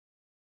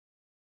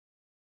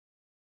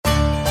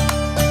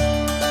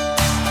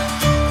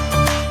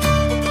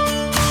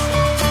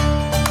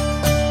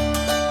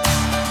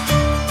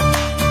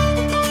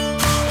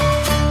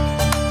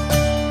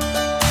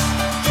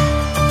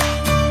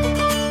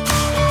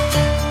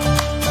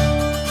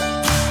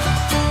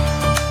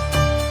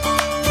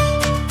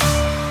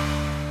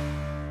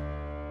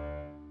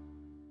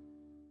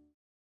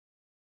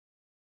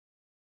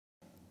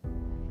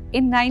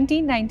In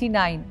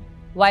 1999,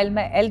 while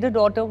my elder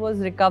daughter was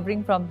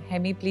recovering from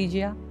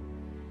hemiplegia,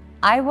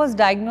 I was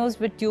diagnosed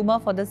with tumor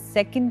for the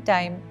second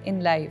time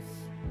in life.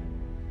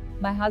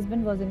 My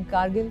husband was in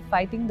Kargil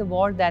fighting the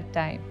war that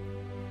time.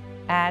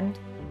 And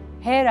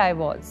here I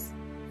was,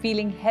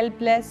 feeling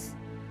helpless,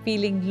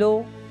 feeling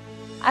low.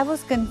 I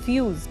was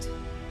confused.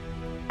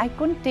 I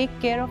couldn't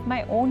take care of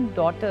my own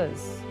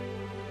daughters.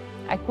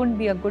 I couldn't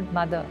be a good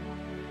mother.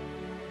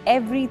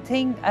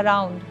 Everything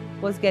around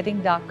was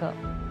getting darker.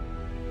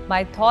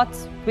 My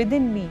thoughts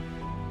within me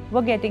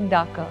were getting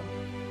darker.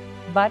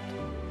 But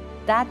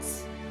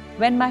that's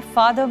when my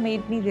father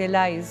made me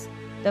realize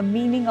the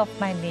meaning of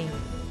my name.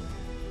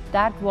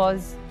 That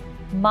was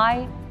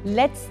my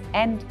let's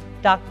end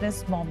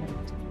darkness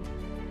moment.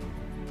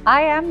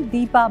 I am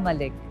Deepa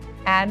Malik,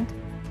 and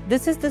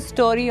this is the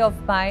story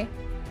of my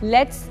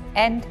let's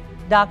end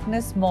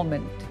darkness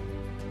moment.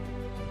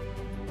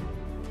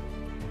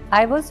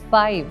 I was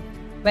 5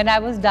 when I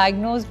was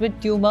diagnosed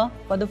with tumor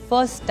for the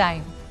first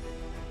time.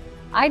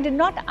 I did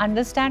not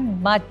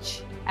understand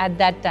much at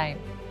that time,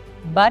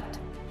 but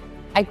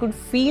I could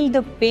feel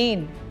the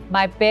pain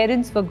my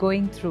parents were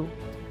going through.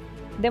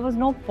 There was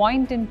no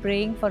point in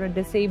praying for a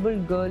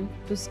disabled girl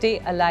to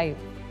stay alive.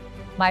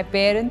 My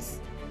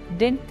parents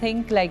didn't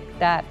think like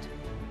that.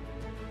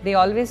 They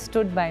always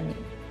stood by me.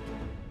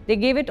 They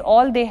gave it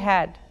all they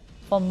had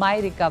for my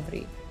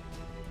recovery.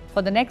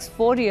 For the next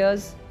 4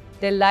 years,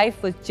 their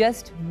life was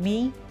just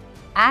me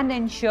and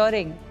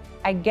ensuring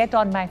I get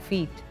on my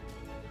feet.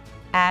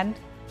 And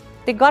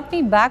they got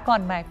me back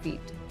on my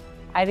feet.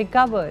 I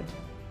recovered.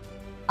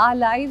 Our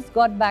lives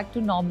got back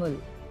to normal.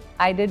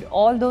 I did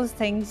all those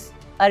things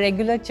a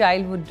regular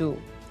child would do.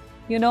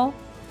 You know,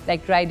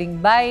 like riding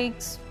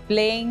bikes,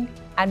 playing,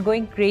 and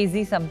going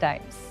crazy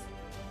sometimes.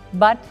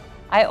 But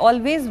I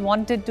always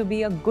wanted to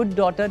be a good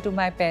daughter to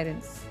my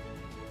parents.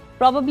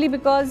 Probably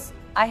because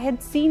I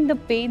had seen the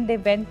pain they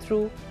went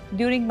through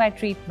during my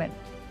treatment.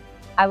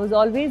 I was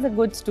always a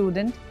good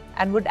student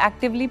and would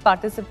actively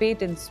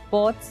participate in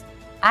sports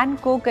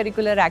and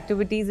co-curricular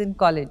activities in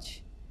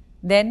college.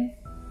 Then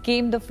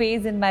came the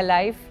phase in my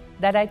life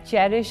that I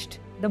cherished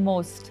the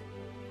most.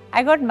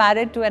 I got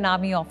married to an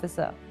army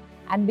officer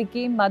and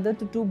became mother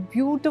to 2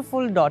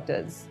 beautiful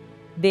daughters,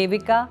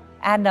 Devika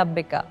and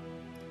Ambika.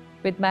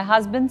 With my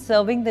husband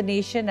serving the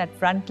nation at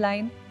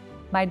frontline,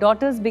 my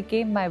daughters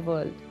became my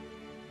world.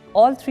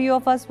 All 3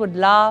 of us would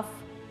laugh,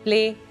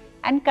 play,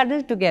 and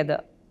cuddle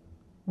together.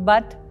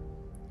 But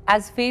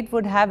as fate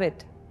would have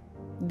it,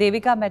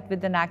 Devika met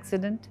with an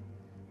accident,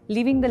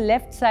 leaving the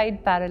left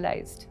side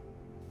paralyzed.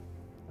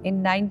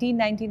 In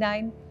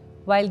 1999,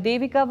 while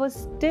Devika was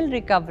still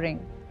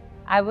recovering,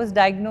 I was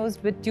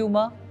diagnosed with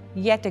tumor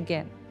yet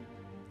again,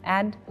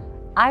 and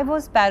I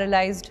was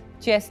paralyzed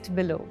chest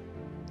below.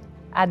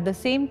 At the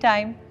same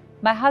time,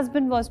 my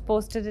husband was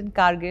posted in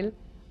Kargil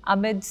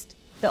amidst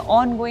the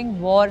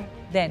ongoing war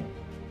then.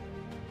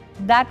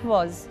 That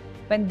was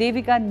when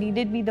Devika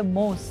needed me the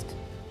most,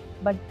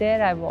 but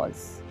there I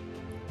was,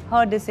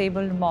 her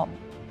disabled mom.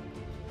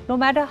 No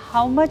matter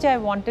how much I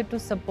wanted to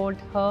support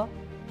her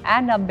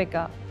and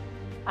Ambika,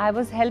 I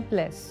was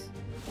helpless.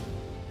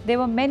 There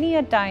were many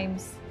a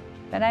times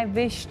when I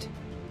wished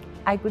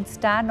I could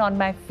stand on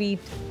my feet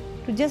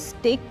to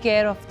just take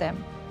care of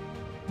them,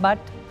 but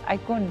I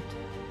couldn't.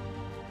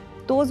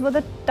 Those were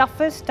the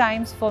toughest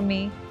times for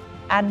me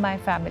and my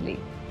family.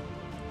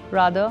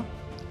 Rather,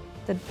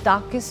 the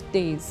darkest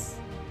days.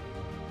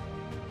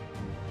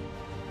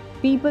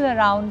 People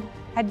around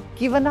had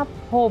given up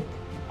hope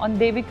on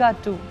Devika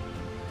too,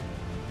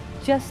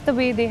 just the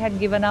way they had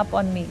given up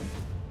on me.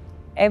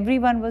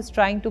 Everyone was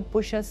trying to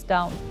push us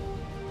down.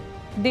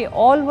 They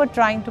all were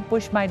trying to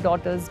push my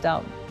daughters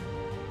down.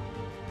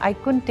 I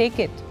couldn't take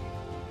it.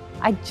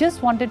 I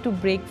just wanted to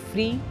break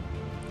free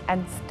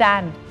and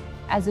stand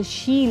as a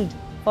shield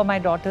for my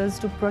daughters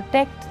to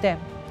protect them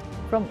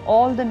from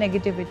all the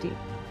negativity.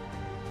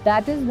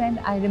 That is when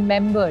I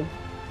remembered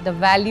the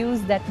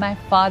values that my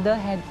father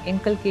had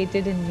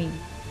inculcated in me.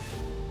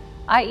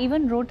 I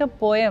even wrote a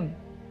poem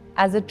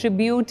as a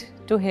tribute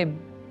to him.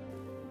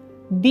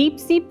 दीप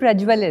सी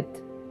प्रज्वलित,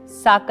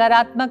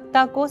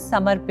 सकारात्मकता को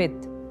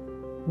समर्पित,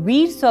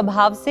 वीर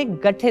स्वभाव से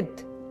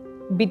गठित,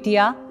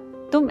 बिटिया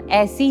तुम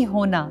ऐसी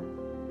होना,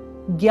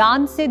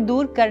 ज्ञान से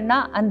दूर करना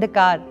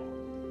अंधकार,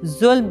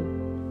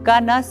 जुल्म का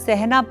न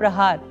सहना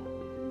प्रहार,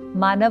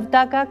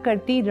 मानवता का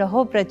करती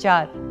रहो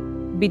प्रचार,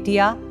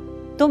 बिटिया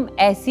तुम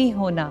ऐसी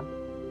होना,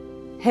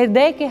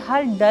 हृदय के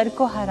हर डर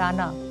को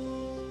हराना,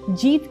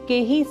 जीत के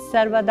ही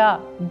सर्वदा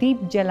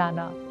दीप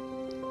जलाना,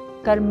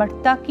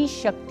 कर्मठता की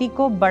शक्ति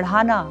को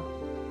बढ़ाना,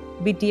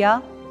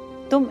 बिटिया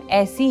तुम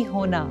ऐसी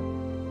होना,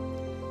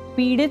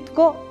 पीड़ित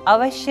को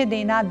अवश्य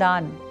देना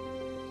दान,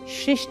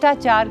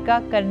 शिष्टाचार का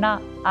करना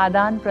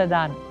आदान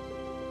प्रदान,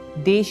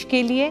 देश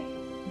के लिए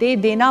दे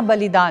देना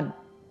बलिदान,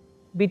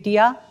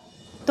 बिटिया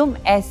तुम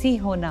ऐसी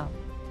होना,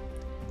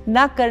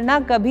 ना करना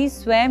कभी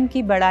स्वयं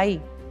की बड़ाई,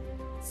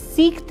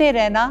 सीखते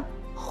रहना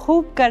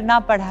खूब करना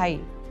पढ़ाई,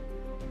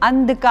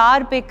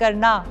 अंधकार पे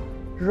करना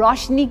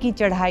रोशनी की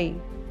चढ़ाई,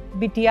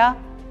 बिटिया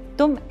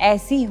तुम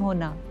ऐसी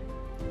होना,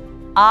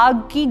 आग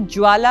की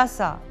ज्वाला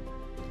सा,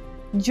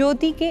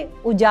 ज्योति के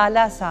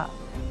उजाला सा।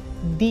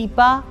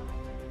 दीपा,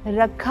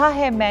 रखा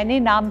है मैंने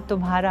नाम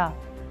तुम्हारा,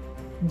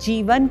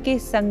 जीवन के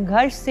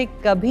संघर्ष से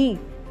कभी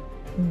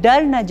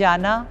डर न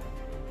जाना।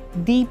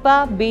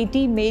 दीपा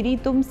बेटी मेरी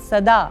तुम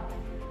सदा,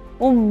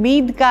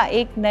 उम्मीद का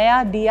एक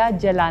नया दिया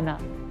जलाना।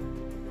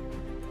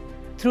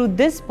 Through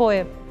this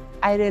poem,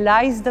 I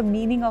realized the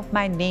meaning of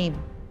my name,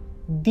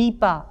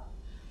 Deepa.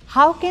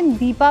 How can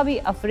Deepa be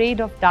afraid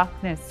of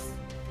darkness?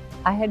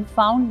 I had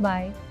found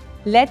my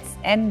let's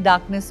end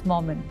darkness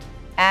moment,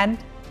 and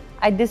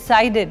I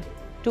decided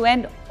to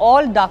end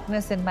all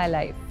darkness in my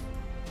life.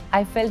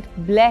 I felt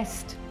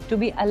blessed to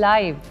be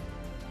alive.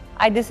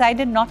 I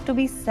decided not to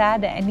be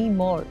sad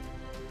anymore.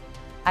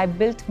 I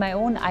built my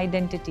own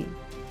identity,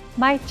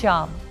 my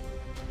charm.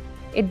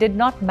 It did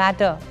not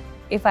matter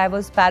if I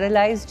was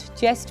paralyzed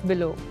chest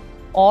below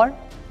or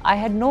I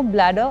had no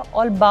bladder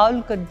or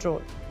bowel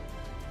control.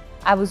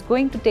 I was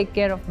going to take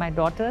care of my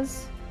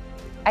daughters.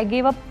 I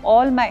gave up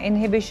all my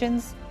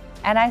inhibitions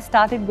and I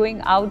started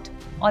going out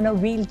on a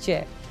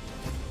wheelchair.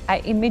 I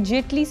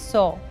immediately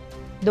saw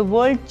the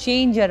world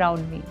change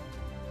around me.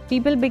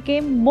 People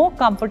became more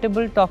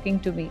comfortable talking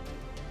to me.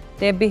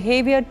 Their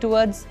behavior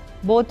towards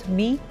both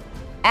me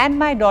and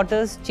my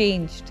daughters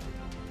changed.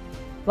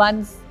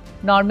 Once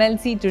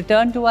normalcy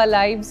returned to our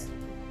lives,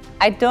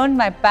 I turned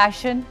my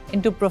passion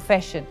into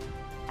profession,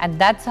 and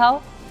that's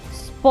how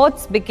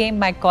sports became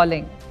my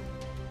calling.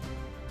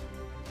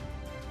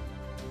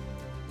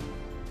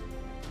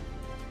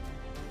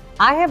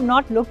 I have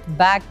not looked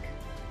back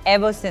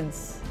ever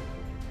since.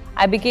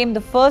 I became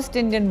the first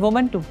Indian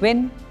woman to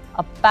win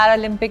a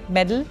Paralympic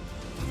medal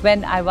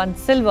when I won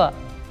silver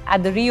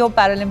at the Rio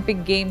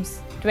Paralympic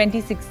Games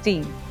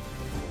 2016.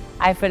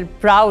 I felt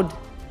proud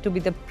to be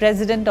the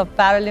president of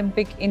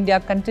Paralympic India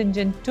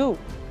Contingent 2,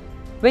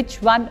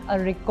 which won a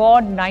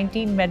record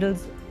 19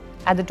 medals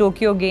at the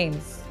Tokyo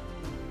Games.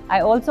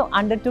 I also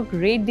undertook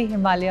Raid the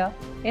Himalaya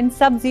in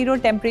sub-zero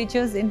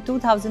temperatures in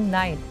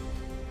 2009.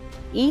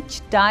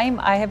 Each time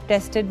I have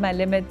tested my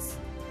limits,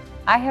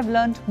 I have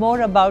learned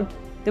more about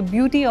the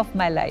beauty of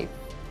my life.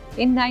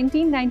 In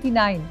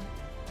 1999,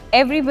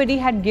 everybody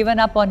had given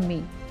up on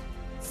me.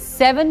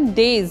 7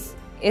 days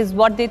is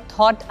what they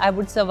thought I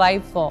would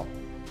survive for.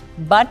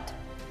 But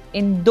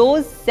in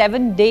those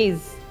 7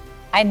 days,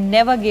 I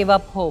never gave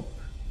up hope.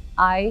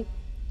 I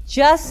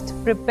just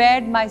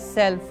prepared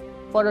myself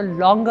for a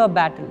longer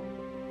battle.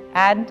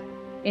 And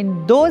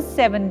in those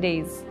 7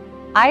 days,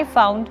 I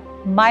found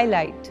my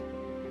light.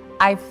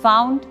 I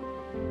found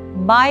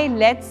my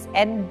let's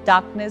end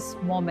darkness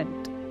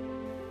moment.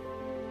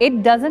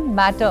 It doesn't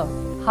matter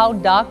how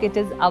dark it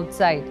is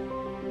outside.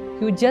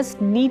 You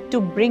just need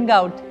to bring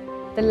out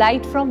the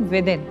light from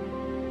within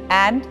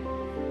and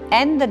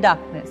end the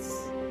darkness.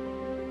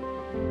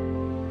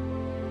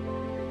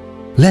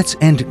 Let's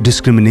end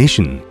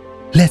discrimination.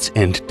 Let's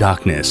end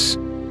darkness.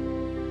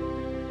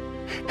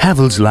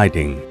 Havells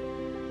Lighting.